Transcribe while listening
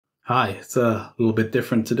Hi, it's a little bit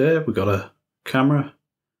different today. We've got a camera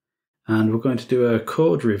and we're going to do a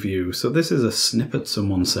code review. So this is a snippet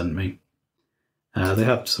someone sent me. They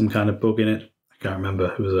have some kind of bug in it. I can't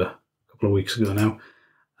remember, it was a couple of weeks ago now.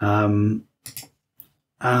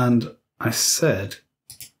 And I said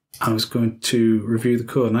I was going to review the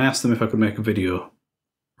code and I asked them if I could make a video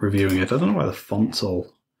reviewing it. I don't know why the font's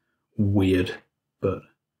all weird, but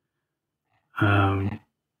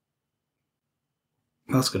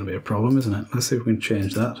that's going to be a problem, isn't it? Let's see if we can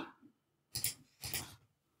change that.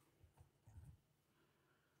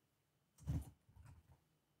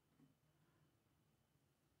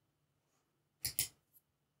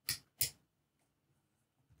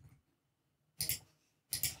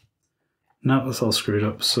 Now that's all screwed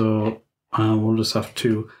up, so we'll just have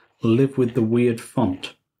to live with the weird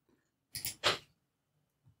font.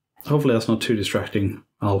 Hopefully that's not too distracting.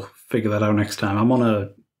 I'll figure that out next time. I'm on a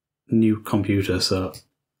new computer, so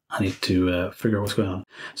I need to figure out what's going on.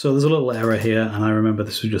 So there's a little error here, and I remember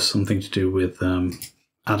this was just something to do with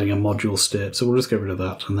adding a module state, so we'll just get rid of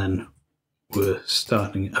that, and then we're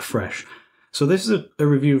starting afresh. So this is a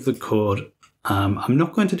review of the code. I'm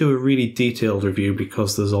not going to do a really detailed review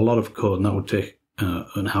because there's a lot of code, and that would take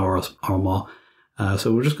an hour or more.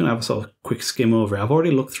 So we're just going to have a sort of quick skim over it. I've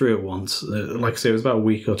already looked through it once. Like I say, it was about a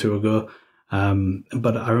week or two ago.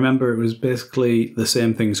 But I remember it was basically the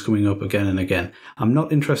same things coming up again and again. I'm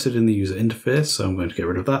not interested in the user interface, so I'm going to get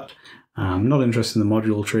rid of that. I'm not interested in the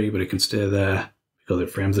module tree, but it can stay there because it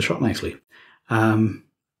frames the shot nicely. We're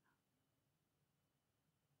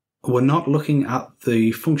not looking at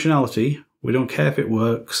the functionality. We don't care if it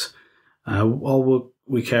works. All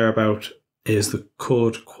we care about is the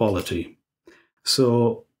code quality.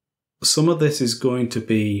 So some of this is going to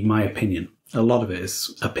be my opinion. A lot of it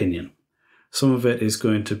is opinion. Some of it is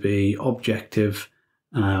going to be objective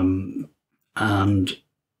and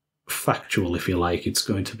factual, if you like. It's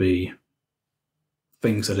going to be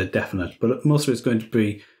things that are definite, but most of it's going to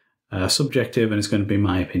be subjective, and it's going to be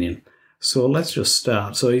my opinion. So let's just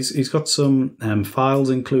start. So he's got some files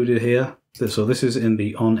included here. So this is in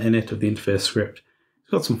the on-init of the interface script.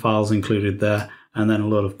 He's got some files included there, and then a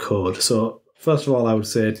load of code. So first of all, I would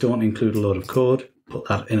say don't include a load of code. Put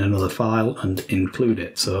that in another file and include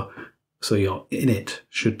it. So your init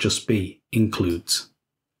should just be includes.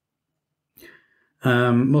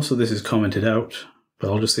 Most of this is commented out,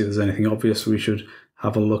 but I'll just see if there's anything obvious we should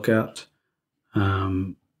have a look at.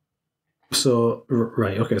 So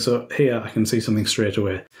here I can see something straight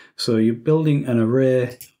away. So you're building an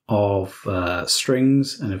array of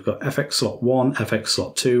strings, and you've got fx slot 1, fx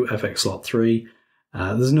slot 2, fx slot 3.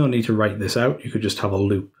 There's no need to write this out. You could just have a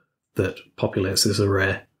loop that populates this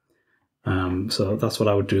array. So that's what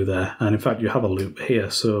I would do there. And in fact, you have a loop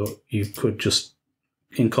here, so you could just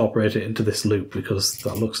incorporate it into this loop because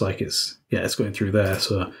that looks like it's going through there.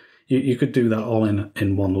 So you could do that all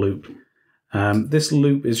in one loop. This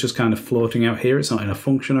loop is just kind of floating out here. It's not in a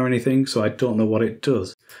function or anything, so I don't know what it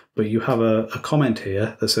does. But you have a comment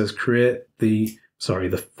here that says the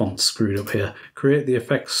font's screwed up here. Create the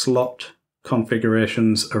effect slot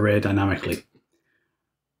configurations array dynamically.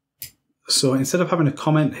 So instead of having a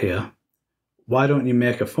comment here, why don't you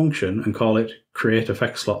make a function and call it create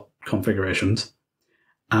effect slot configurations?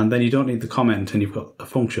 And then you don't need the comment, and you've got a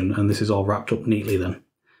function, and this is all wrapped up neatly then.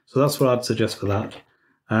 So that's what I'd suggest for that.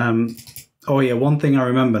 Oh yeah, one thing I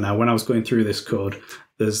remember now when I was going through this code,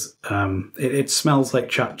 there's it smells like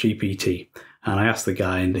ChatGPT, and I asked the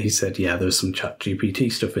guy, and he said, yeah, there's some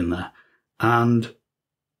ChatGPT stuff in there, and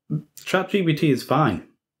ChatGPT is fine.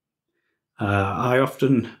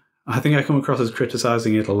 I think I come across as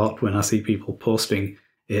criticizing it a lot when I see people posting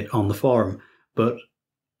it on the forum, but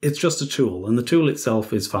it's just a tool, and the tool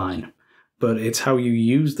itself is fine, but it's how you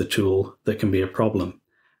use the tool that can be a problem.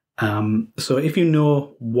 So if you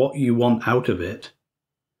know what you want out of it,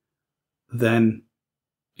 then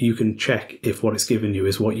you can check if what it's given you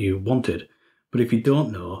is what you wanted. But if you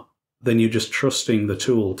don't know, then you're just trusting the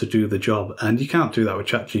tool to do the job. And you can't do that with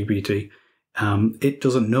ChatGPT. It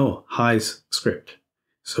doesn't know HISE script.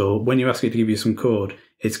 So when you ask it to give you some code,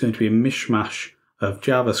 it's going to be a mishmash of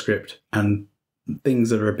JavaScript and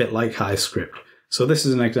things that are a bit like HISE script. So this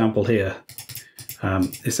is an example here.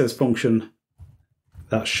 It says function.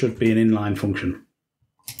 That should be an inline function.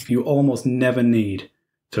 You almost never need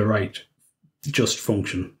to write just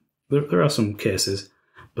function. There are some cases,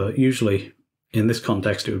 but usually in this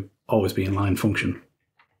context it would always be inline function.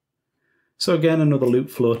 So again, another loop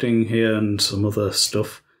floating here and some other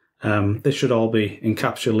stuff. This should all be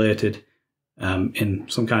encapsulated in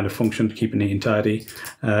some kind of function to keep it neat and tidy.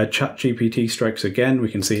 ChatGPT strikes again.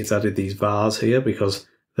 We can see it's added these vars here because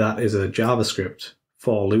that is a JavaScript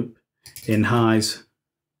for loop In HISE,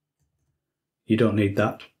 you don't need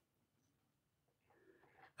that.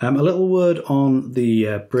 A little word on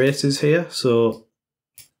the braces here. So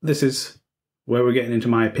this is where we're getting into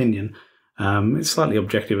my opinion. It's slightly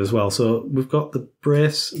objective as well. So we've got the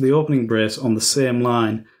brace, the opening brace, on the same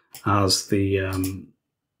line as the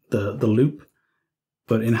loop.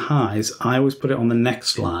 But in HISE, I always put it on the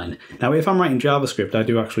next line. Now, if I'm writing JavaScript, I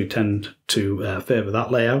do actually tend to favour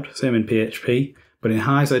that layout. Same in PHP. But in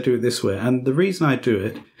HISE, I do it this way. And the reason I do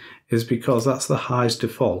it is because that's the HISE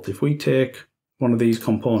default. If we take one of these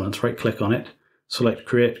components, right-click on it, select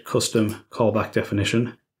Create Custom Callback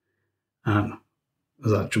Definition, and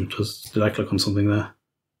as that jumped us, did I click on something there?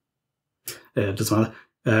 It doesn't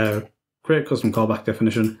matter. Create Custom Callback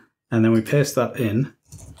Definition, and then we paste that in.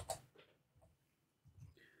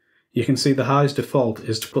 You can see the HISE default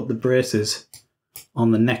is to put the braces on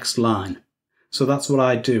the next line. So that's what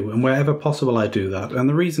I do, and wherever possible I do that. And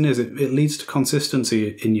the reason is it leads to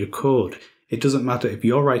consistency in your code. It doesn't matter if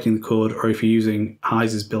you're writing the code or if you're using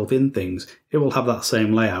HISE's built-in things, it will have that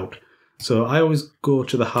same layout. So I always go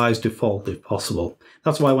to the HISE default if possible.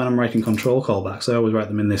 That's why when I'm writing control callbacks, I always write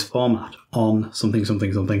them in this format, on something,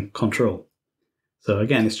 something, something, control. So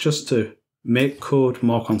again, it's just to make code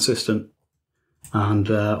more consistent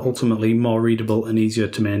and ultimately more readable and easier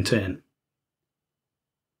to maintain.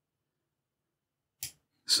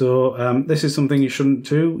 So this is something you shouldn't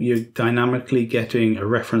do. You're dynamically getting a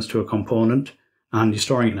reference to a component and you're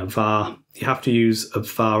storing it in a var. You have to use a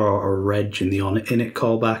var or a reg in the onInit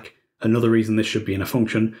callback. Another reason this should be in a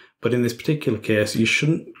function, but in this particular case, you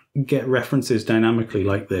shouldn't get references dynamically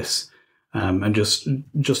like this. And just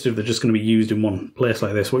if they're just going to be used in one place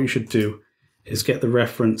like this, what you should do is get the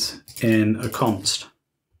reference in a const.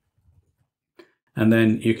 And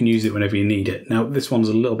then you can use it whenever you need it. Now, this one's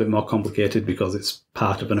a little bit more complicated because it's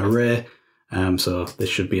part of an array. So this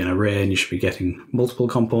should be an array and you should be getting multiple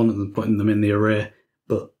components and putting them in the array.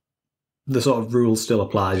 But the sort of rule still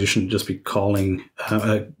applies. You shouldn't just be calling,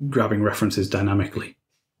 grabbing references dynamically.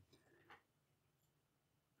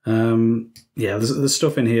 Yeah, there's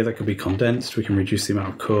stuff in here that could be condensed. We can reduce the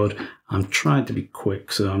amount of code. I'm trying to be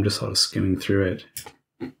quick, so I'm just sort of skimming through it.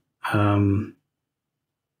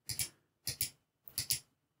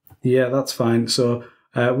 Yeah, that's fine. So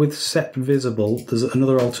with set visible, there's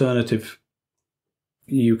another alternative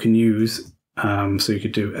you can use. So you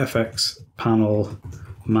could do fx panel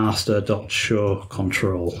master.show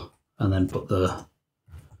control and then put the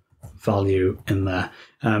value in there.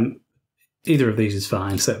 Either of these is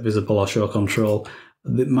fine, set visible or show control.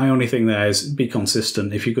 My only thing there is be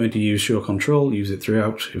consistent. If you're going to use show control, use it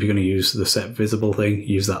throughout. If you're going to use the set visible thing,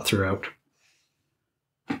 use that throughout.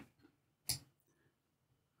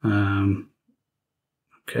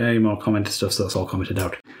 Okay, more commented stuff, so that's all commented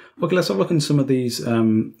out. Okay, let's have a look in some of these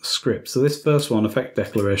scripts. So this first one, effect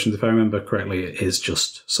declarations, if I remember correctly, it is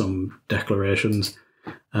just some declarations.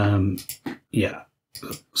 Yeah,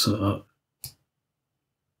 so...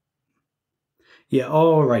 yeah,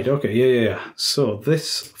 all right, okay, yeah. So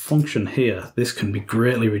this function here, this can be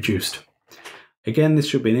greatly reduced. Again, this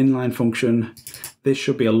should be an inline function. This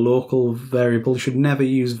should be a local variable. You should never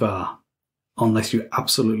use var unless you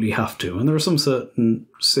absolutely have to. And there are some certain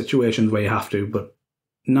situations where you have to, but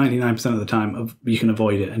 99% of the time you can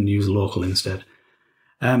avoid it and use local instead.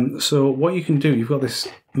 So what you can do, you've got this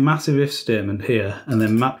massive if statement here, and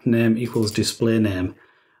then map name equals display name.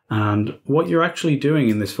 And what you're actually doing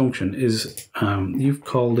in this function is you've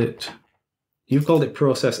called it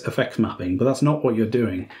process effects mapping, but that's not what you're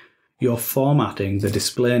doing. You're formatting the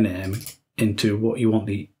display name into what you want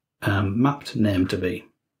the mapped name to be.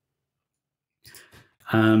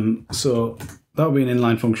 So that would be an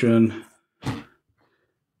inline function.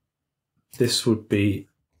 This would be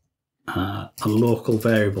a local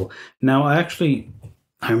variable. Now, I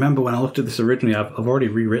remember when I looked at this originally, I've already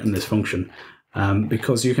rewritten this function.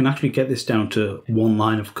 Because you can actually get this down to one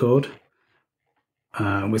line of code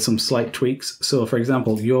with some slight tweaks. So, for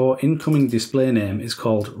example, your incoming display name is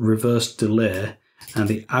called reverse delay, and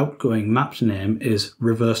the outgoing mapped name is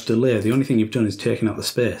reverse delay. The only thing you've done is taken out the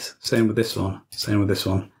space. Same with this one, same with this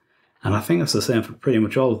one. And I think that's the same for pretty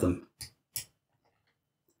much all of them.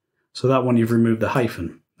 So that one you've removed the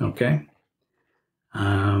hyphen, okay?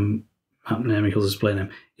 Map name equals display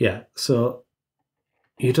name. Yeah, so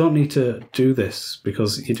you don't need to do this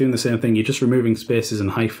because you're doing the same thing. You're just removing spaces and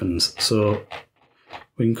hyphens. So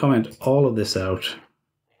we can comment all of this out.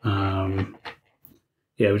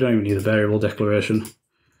 Yeah, we don't even need a variable declaration.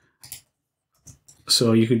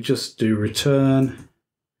 So you could just do return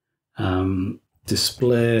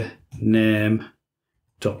display name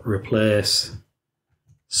dot replace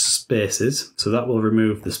spaces, so that will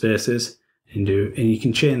remove the spaces, and you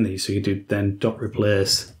can chain these, so you do then dot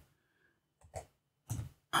replace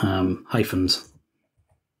hyphens.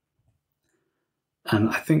 And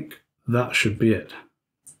I think that should be it.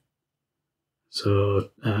 So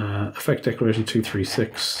effect declaration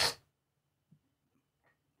 236.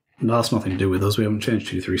 That's nothing to do with us. We haven't changed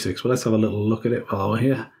 236. But let's have a little look at it while we're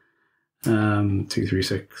here.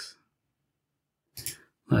 236.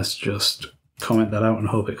 Let's just comment that out and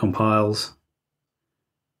hope it compiles.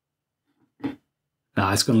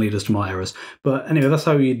 Nah, it's going to lead us to more errors. But anyway, that's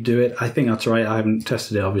how you do it. I think that's right. I haven't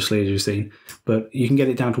tested it, obviously, as you've seen. But you can get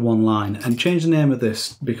it down to one line. And change the name of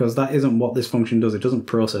this, because that isn't what this function does. It doesn't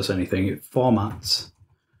process anything. It formats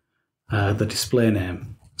the display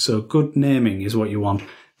name. So good naming is what you want.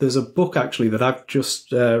 There's a book, actually, that I've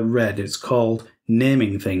just read. It's called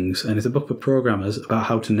Naming Things. And it's a book for programmers about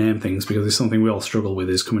how to name things, because it's something we all struggle with,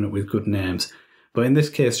 is coming up with good names. But in this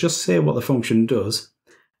case, just say what the function does.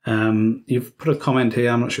 You've put a comment here.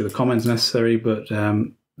 I'm not sure the comment's necessary, but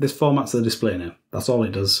this formats the display name. That's all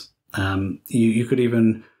it does. You could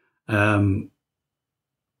even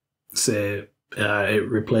say it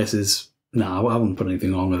replaces... No, I wouldn't put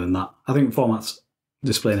anything longer than that. I think formats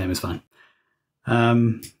display name is fine.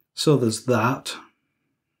 So there's that.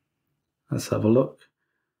 Let's have a look.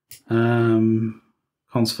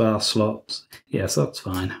 Const var slots. Yes, that's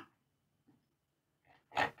fine.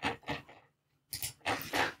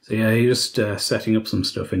 So yeah, you're just setting up some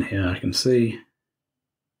stuff in here, I can see.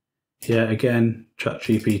 Yeah, again,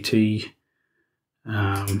 ChatGPT,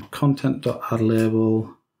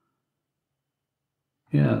 content.addLabel.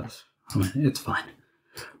 Yeah, I mean, it's fine.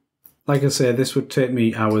 Like I say, this would take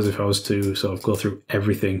me hours if I was to sort of go through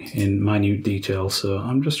everything in minute detail, so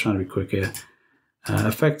I'm just trying to be quick here.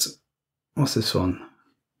 Effects, what's this one?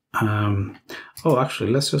 Oh,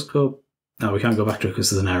 actually, let's just go... No, we can't go back to it because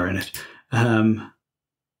there's an error in it.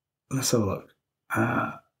 Let's have a look.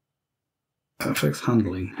 Effects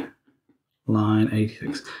handling, line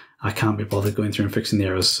 86. I can't be bothered going through and fixing the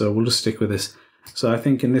errors, so we'll just stick with this. So I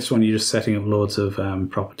think in this one you're just setting up loads of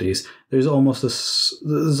properties. There's almost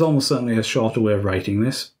certainly a shorter way of writing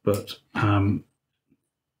this, but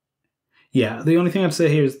yeah, the only thing I'd say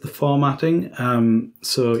here is the formatting.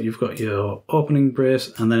 So you've got your opening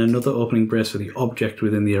brace and then another opening brace for the object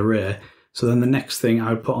within the array. So then the next thing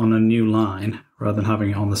I would put on a new line rather than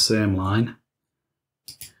having it on the same line.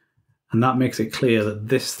 And that makes it clear that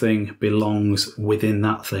this thing belongs within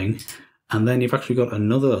that thing. And then you've actually got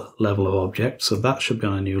another level of object, so that should be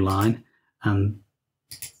on a new line, and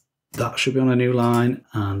that should be on a new line,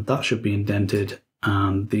 and that should be indented,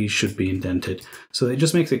 and these should be indented. So it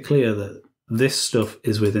just makes it clear that this stuff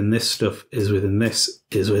is within this stuff is within this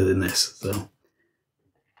is within this.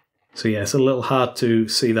 So yeah, it's a little hard to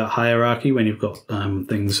see that hierarchy when you've got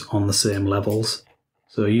things on the same levels.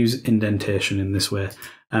 So use indentation in this way.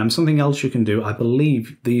 Something else you can do, I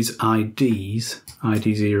believe these IDs,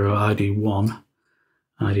 ID0, ID1,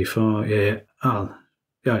 ID4,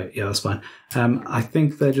 yeah, that's fine. I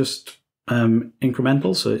think they're just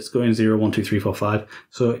incremental, so it's going 0, 1, 2, 3, 4, 5.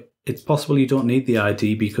 So it's possible you don't need the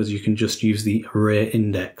ID because you can just use the array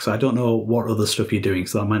index. I don't know what other stuff you're doing,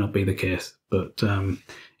 so that might not be the case, but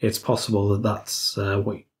it's possible that that's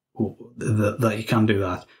that you can do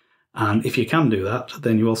that. And if you can do that,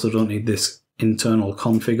 then you also don't need this internal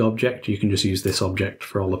config object. You can just use this object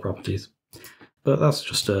for all the properties. But that's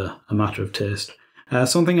just a matter of taste.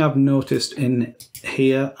 Something I've noticed in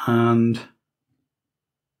here, and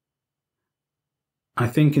I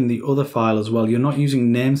think in the other file as well, you're not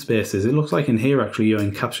using namespaces. It looks like in here actually you're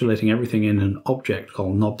encapsulating everything in an object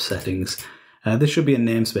called knob settings. This should be a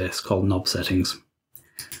namespace called knob settings.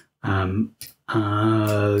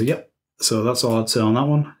 Yep. So that's all I'd say on that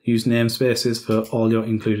one. Use namespaces for all your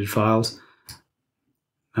included files.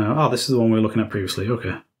 This is the one we were looking at previously.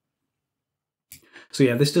 Okay. So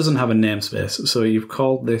yeah, this doesn't have a namespace. So you've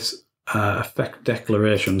called this effect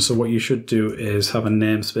declaration. So what you should do is have a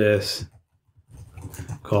namespace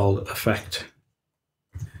called effect.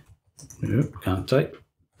 Nope, can't type.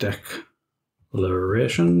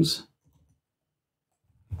 Declarations.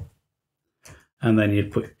 And then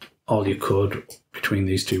you'd put all your code between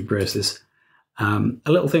these two braces. A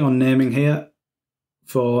little thing on naming here.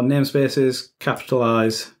 For namespaces,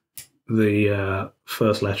 capitalize the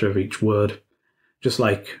first letter of each word, just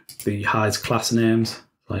like the HISE class names,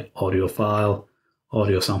 like audio file,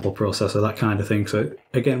 audio sample processor, that kind of thing. So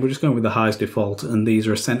again, we're just going with the HISE default, and these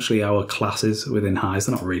are essentially our classes within HISE.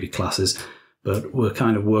 They're not really classes, but we're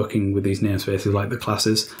kind of working with these namespaces like the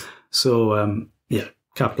classes. So yeah,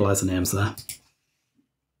 capitalize the names there.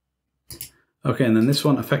 Okay, and then this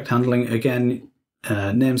one, effect handling, again,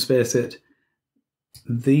 namespace it.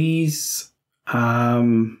 These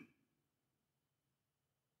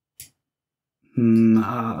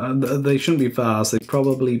they shouldn't be vars, they'd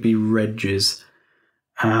probably be regs.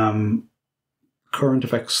 Current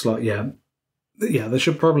effects slot, yeah, there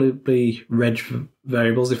should probably be reg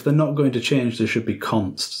variables. If they're not going to change, there should be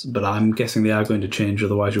consts, but I'm guessing they are going to change,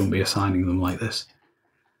 otherwise you won't be assigning them like this.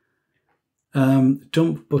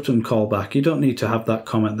 Dump button callback. You don't need to have that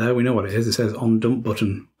comment there. We know what it is. It says on dump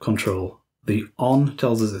button control. The on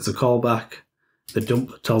tells us it's a callback. The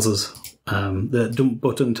dump tells us the dump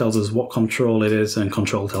button tells us what control it is, and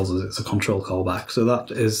control tells us it's a control callback. So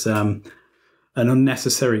that is an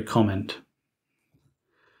unnecessary comment.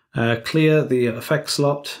 Clear the effect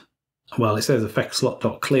slot. Well, it says effect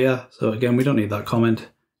slot.clear. So again, we don't need that comment.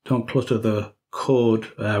 Don't clutter the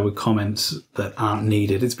code with comments that aren't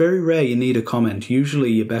needed. It's very rare you need a comment.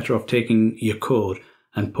 Usually you're better off taking your code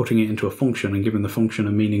and putting it into a function and giving the function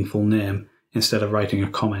a meaningful name instead of writing a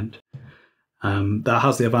comment. That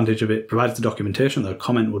has the advantage of it provides the documentation that a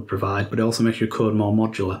comment would provide, but it also makes your code more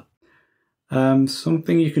modular.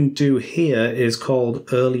 Something you can do here is called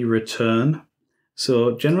early return.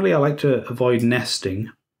 So generally I like to avoid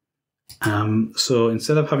nesting. So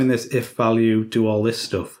instead of having this if value do all this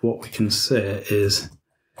stuff, what we can say is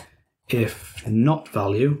if not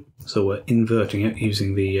value, so we're inverting it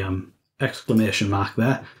using the exclamation mark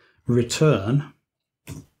there, return,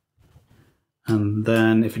 and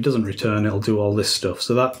then if it doesn't return, it'll do all this stuff.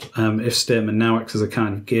 So that if statement now acts as a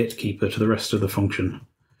kind of gatekeeper to the rest of the function.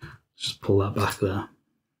 Just pull that back there.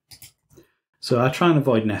 So I try and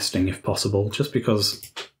avoid nesting if possible, just because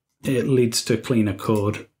it leads to cleaner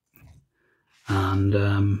code. And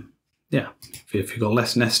yeah, if you've got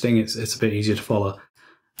less nesting, it's a bit easier to follow.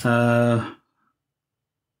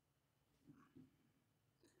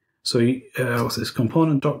 So what's this?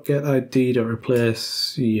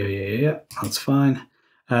 Component.getID.replace. Yeah, that's fine.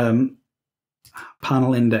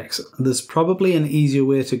 Panel index. There's probably an easier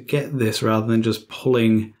way to get this rather than just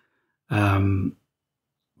pulling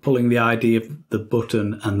the ID of the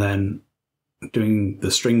button and then doing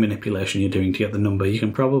the string manipulation you're doing to get the number. You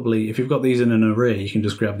can probably, if you've got these in an array, you can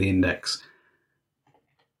just grab the index.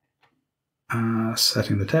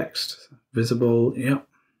 Setting the text, visible, yep.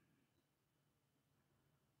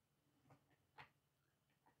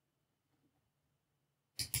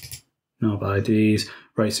 No IDs.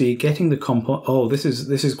 Right, so you're getting the component. Oh, this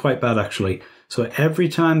is quite bad actually. So every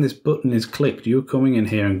time this button is clicked, you're coming in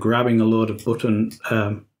here and grabbing a load of button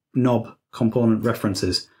knob component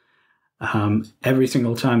references. Every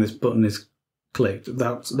single time this button is clicked.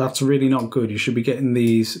 That's really not good. You should be getting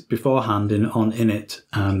these beforehand on init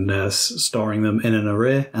and storing them in an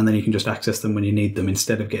array, and then you can just access them when you need them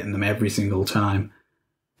instead of getting them every single time.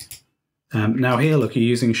 Now here, look, you're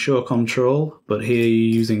using show control, but here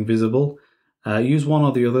you're using visible. Use one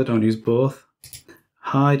or the other, don't use both.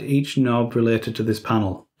 Hide each knob related to this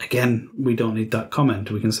panel. Again, we don't need that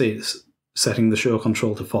comment. We can see it's setting the show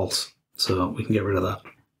control to false, so we can get rid of that.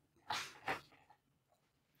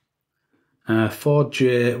 For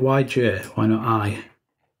J, why J? Why not I?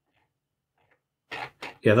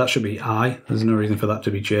 Yeah, that should be I. There's no reason for that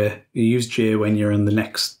to be J. You use J when you're in the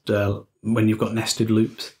next, when you've got nested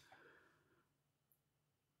loops.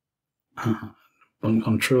 Button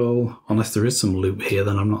control, unless there is some loop here,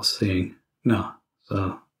 then I'm not seeing. No,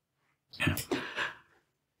 so yeah.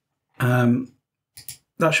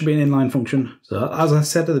 That should be an inline function. So as I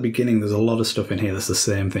said at the beginning, there's a lot of stuff in here that's the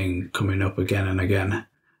same thing coming up again and again.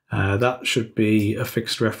 That should be a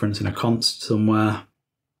fixed reference in a const somewhere.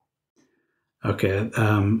 Okay,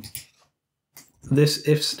 this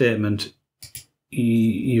if statement,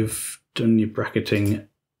 you've done your bracketing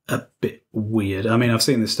a bit weird. I mean, I've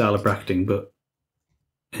seen this style of bracketing, but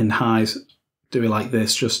in HISE, do it like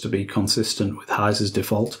this just to be consistent with HISE's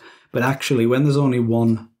default. But actually, when there's only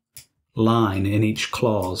one line in each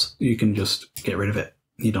clause, you can just get rid of it.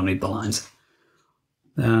 You don't need the lines.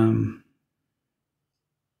 Oh,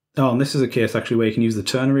 and this is a case actually where you can use the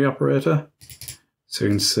ternary operator. So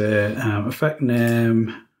you can say effect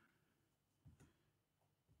name,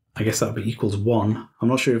 I guess that would be equals 1. I'm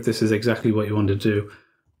not sure if this is exactly what you want to do,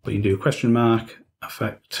 but you can do question mark,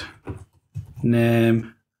 effect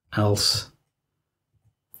name, else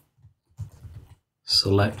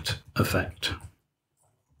select effect.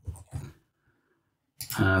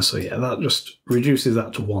 So yeah, that just reduces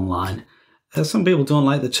that to one line. Some people don't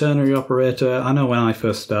like the ternary operator. I know when I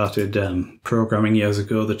first started programming years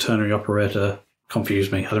ago, the ternary operator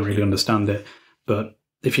confused me. I don't really understand it. But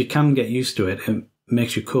if you can get used to it, it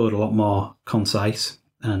makes your code a lot more concise.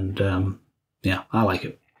 And yeah, I like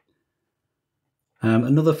it.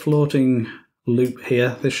 Another floating loop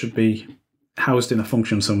here. This should be housed in a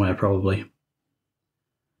function somewhere probably.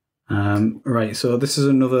 Right, so this is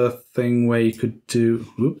another thing where you could do,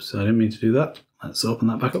 oops, I didn't mean to do that. Let's open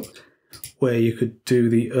that back up. Where you could do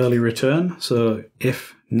the early return. So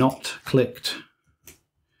if not clicked,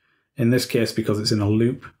 in this case, because it's in a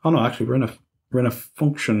loop. Oh no, actually we're in a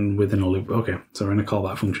function within a loop. Okay, so we're in a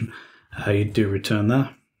callback function. You do return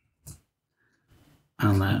there.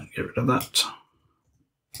 And then get rid of that.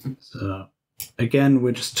 So again,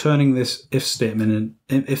 we're just turning this if statement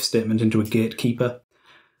into a gatekeeper.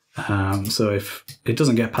 So if it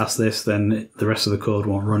doesn't get past this, then the rest of the code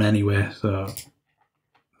won't run anyway. So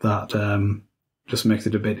that just makes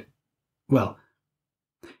it a bit, well,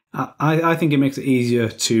 I think it makes it easier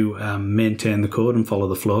to maintain the code and follow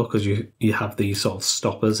the flow, because you have these sort of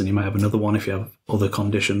stoppers, and you might have another one if you have other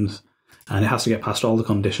conditions, and it has to get past all the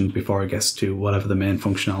conditions before it gets to whatever the main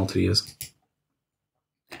functionality is.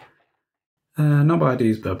 Number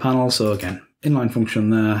IDs per panel, so again, inline function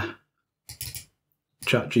there.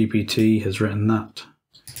 ChatGPT has written that.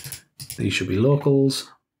 These should be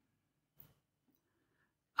locals.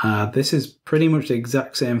 This is pretty much the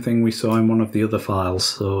exact same thing we saw in one of the other files,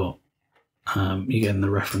 so you're getting the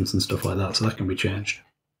reference and stuff like that, so that can be changed.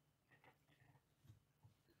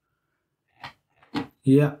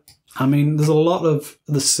 Yeah, I mean, there's a lot of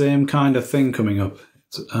the same kind of thing coming up.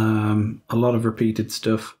 It's, a lot of repeated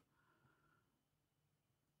stuff.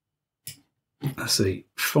 Let's see,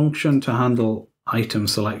 function to handle item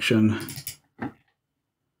selection.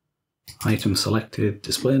 Item selected,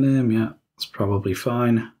 display name, yeah. It's probably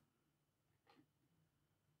fine.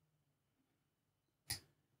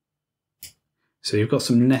 So you've got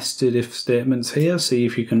some nested if statements here. See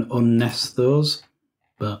if you can unnest those.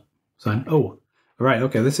 But so, oh, right,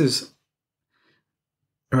 okay. This is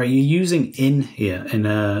right. You're using in here in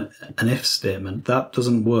an if statement. That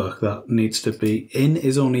doesn't work. That needs to be in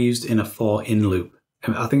is only used in a for in loop.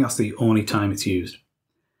 I think that's the only time it's used.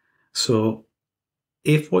 So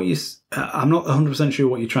if what you, I'm not 100% sure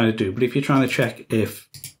what you're trying to do, but if you're trying to check if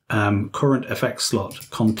current effect slot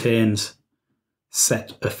contains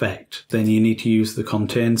set effect, then you need to use the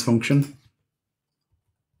contains function.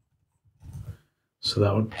 So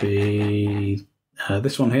that would be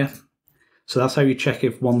this one here. So that's how you check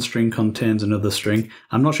if one string contains another string.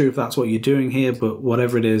 I'm not sure if that's what you're doing here, but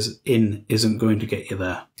whatever it is, in isn't going to get you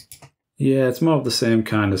there. Yeah, it's more of the same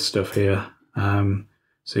kind of stuff here.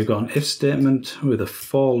 So you've got an if statement with a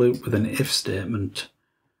for loop with an if statement.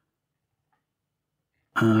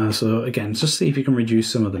 So again, just see if you can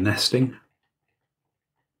reduce some of the nesting.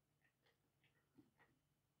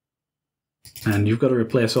 And you've got to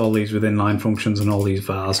replace all these with inline functions, and all these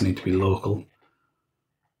vars need to be local.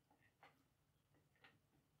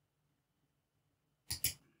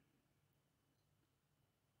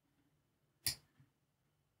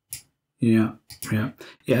 Yeah.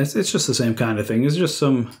 It's just the same kind of thing. It's just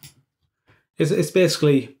some. It's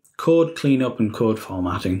basically code cleanup and code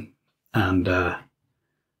formatting, and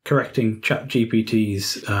correcting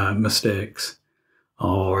ChatGPT's mistakes,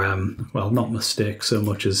 or well, not mistakes so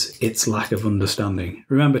much as its lack of understanding.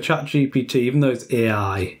 Remember, ChatGPT, even though it's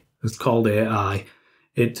AI, it's called AI,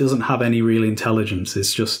 it doesn't have any real intelligence.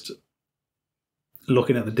 It's just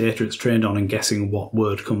looking at the data it's trained on and guessing what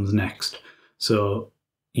word comes next. So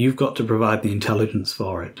you've got to provide the intelligence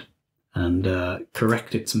for it and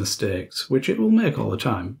correct its mistakes, which it will make all the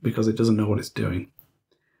time because it doesn't know what it's doing.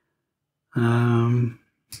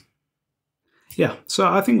 Yeah, so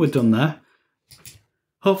I think we're done there.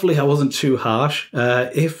 Hopefully I wasn't too harsh.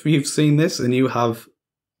 If you've seen this and you have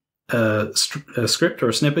a script or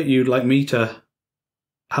a snippet you'd like me to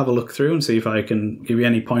have a look through and see if I can give you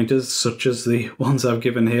any pointers, such as the ones I've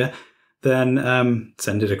given here, then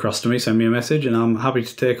send it across to me, send me a message, and I'm happy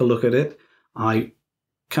to take a look at it. I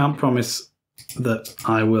can't promise that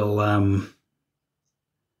I will...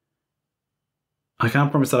 I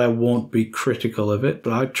can't promise that I won't be critical of it,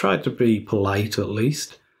 but I try to be polite at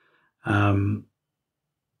least. And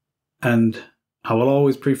I will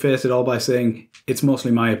always preface it all by saying it's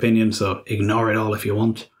mostly my opinion, so ignore it all if you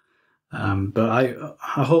want. But I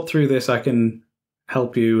hope through this I can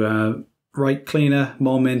help you write cleaner,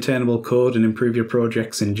 more maintainable code and improve your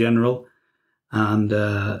projects in general. And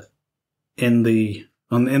in the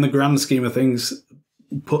grand scheme of things,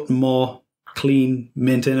 put more clean,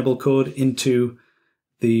 maintainable code into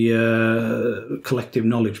the collective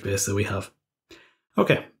knowledge base that we have.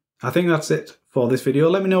 Okay, I think that's it for this video.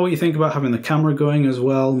 Let me know what you think about having the camera going as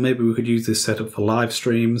well. Maybe we could use this setup for live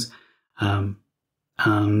streams.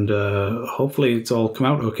 And hopefully it's all come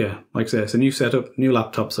out okay. Like I say, it's a new setup, new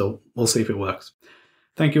laptop, so we'll see if it works.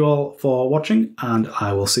 Thank you all for watching, and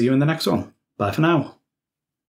I will see you in the next one. Bye for now.